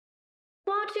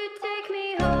Won't you take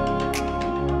me home?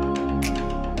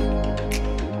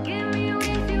 Give me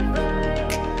wings to fly.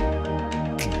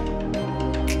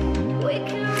 We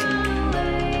can run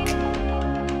away.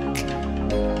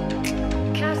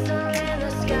 Castle in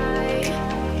the sky.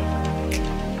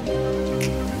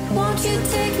 Won't you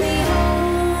take me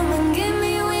home and give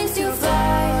me wings to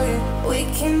fly? We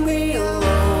can be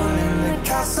alone in the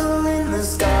castle in the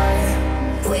sky.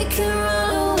 We can run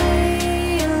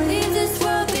away and leave this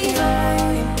world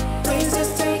behind. Please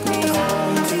just take me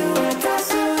home to a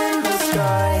castle in the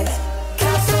sky.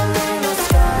 Castle in the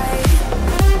sky.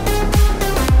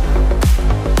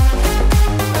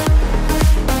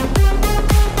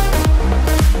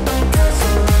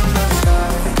 Castle in the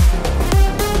sky.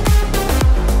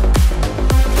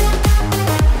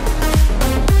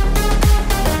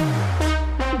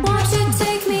 Won't you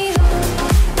take me home?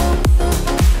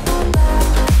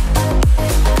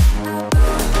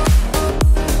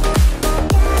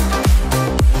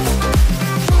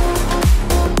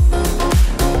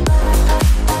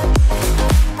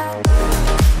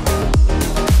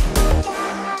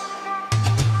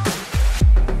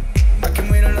 I can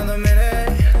wait another minute.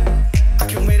 I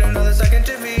can wait another second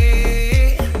to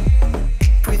be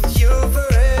with you for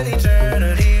an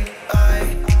eternity. I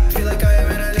feel like I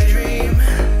am in a daydream.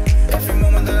 Every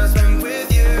moment that I spend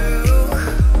with you,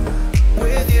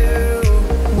 with you.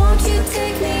 Won't you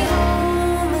take me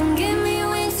home and give me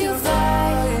wings to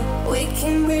fly? We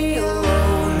can be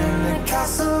alone in the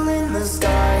castle in the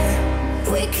sky.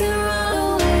 We can run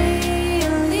away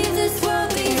and leave this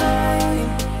world behind.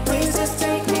 Please just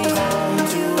take me home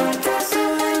to a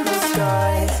castle in the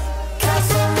sky.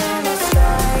 Castle in the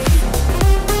sky.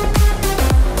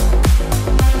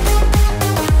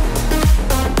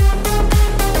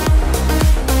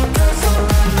 Castle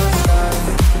in the sky.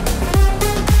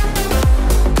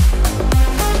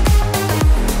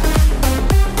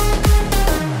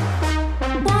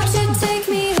 Won't you take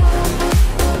me home?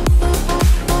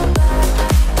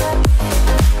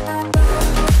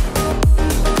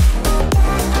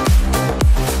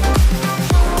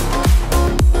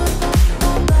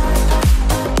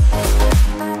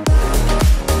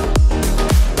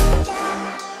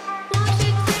 Won't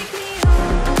you take me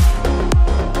home?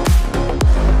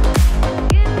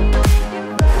 Give me wings to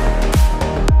fly.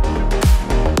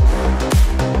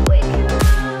 We can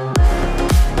run away.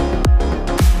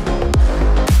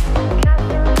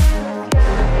 Castle in the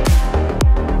sky.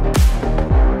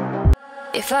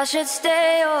 If I should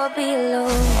stay or be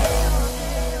alone,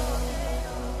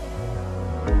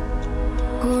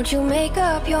 won't you make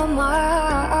up your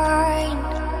mind?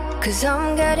 'Cause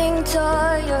I'm getting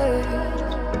tired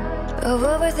of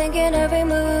overthinking every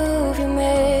move you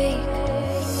make.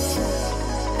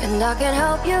 And I can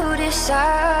help you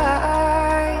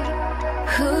decide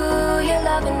who you're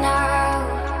loving now,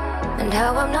 and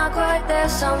how I'm not quite there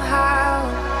somehow.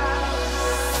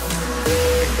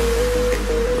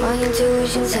 My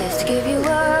intuition says to give you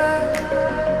up,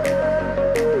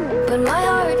 but my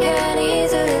heart can't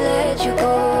easily let you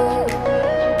go.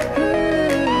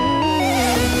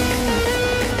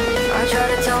 I try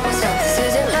to tell myself this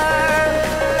isn't love,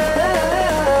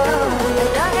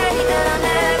 but I hate that I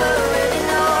never really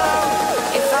know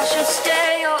if I should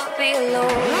stay or be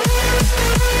alone.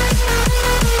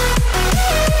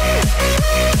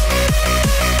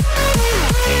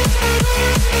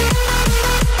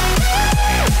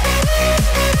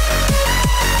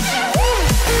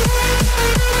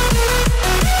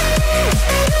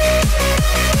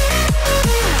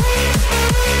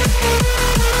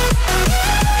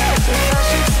 If I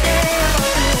should stay or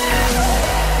be alone.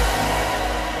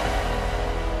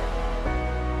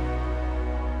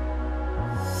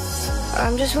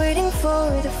 I'm just waiting for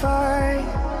the fire,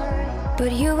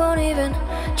 but you won't even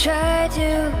try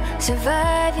to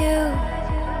survive. You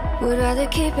would rather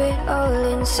keep it all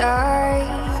inside,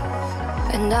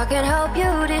 and I can help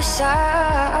you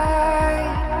decide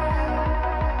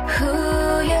who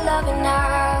you're loving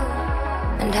now,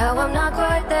 and how I'm not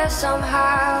quite there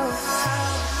somehow.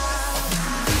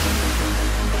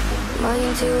 My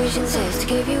intuition says to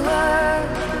give you up,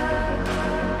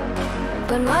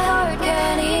 but my heart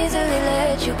can't easily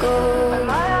let you go.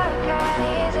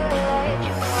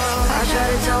 I try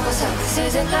to tell myself this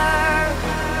isn't love,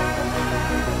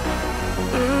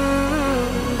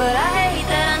 but I hate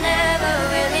that I never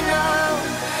really know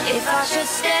if I should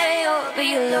stay or be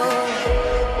alone.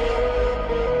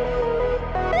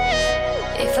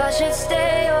 If I should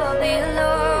stay or be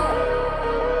alone.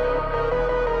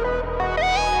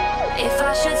 If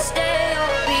I should stay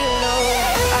or be alone.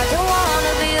 I don't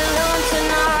wanna be alone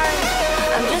tonight.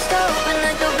 I'm just hoping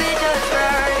that you'll be just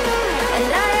right. And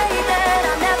I hate that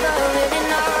I never really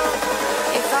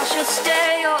should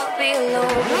stay or be alone.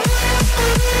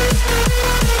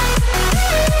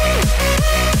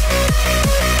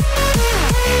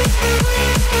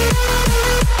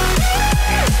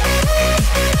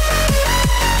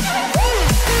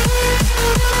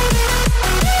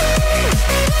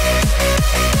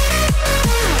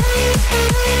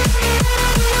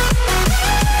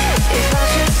 If I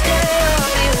should stay or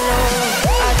be alone,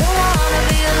 I don't wanna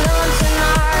be alone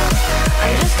tonight.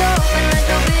 I'm just hoping that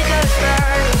you'll be just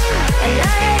right. And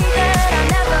I hate that I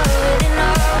never really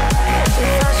know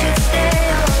if I should stay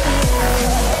or be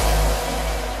alone.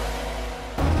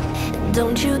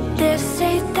 Don't you dare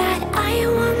say that I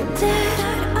wanted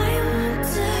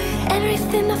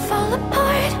everything to fall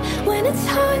apart when it's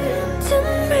haunting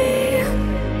me.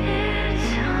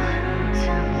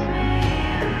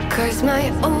 'Cause my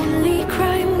only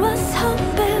crime was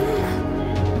hoping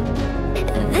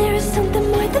there is something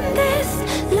more than this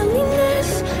loneliness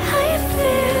I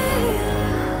feel.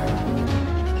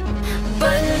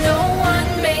 But no one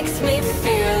makes me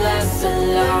feel less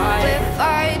alive. We're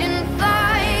fighting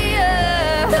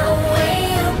fire. The way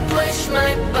you push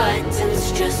my buttons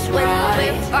just right.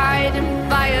 We're fighting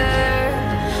fire.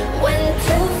 When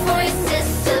two voices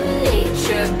of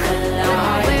nature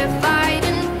collide. We're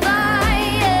fighting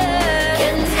fire.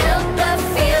 Can't help but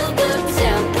feel the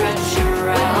temperature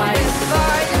rise. We're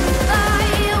fighting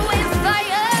fire. We're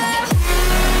fire.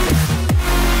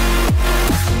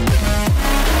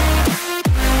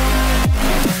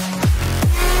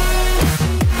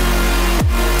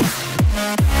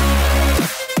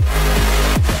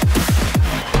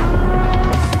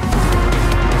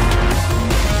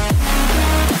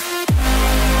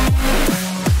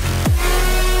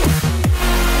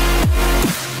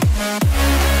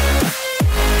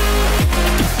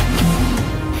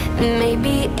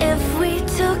 Maybe if we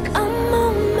took a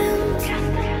moment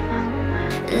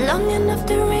long enough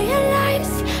to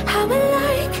realize how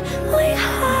alike we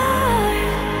are,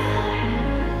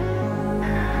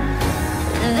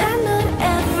 that not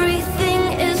everything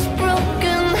is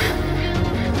broken.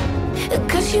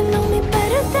 'Cause you know me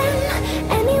better than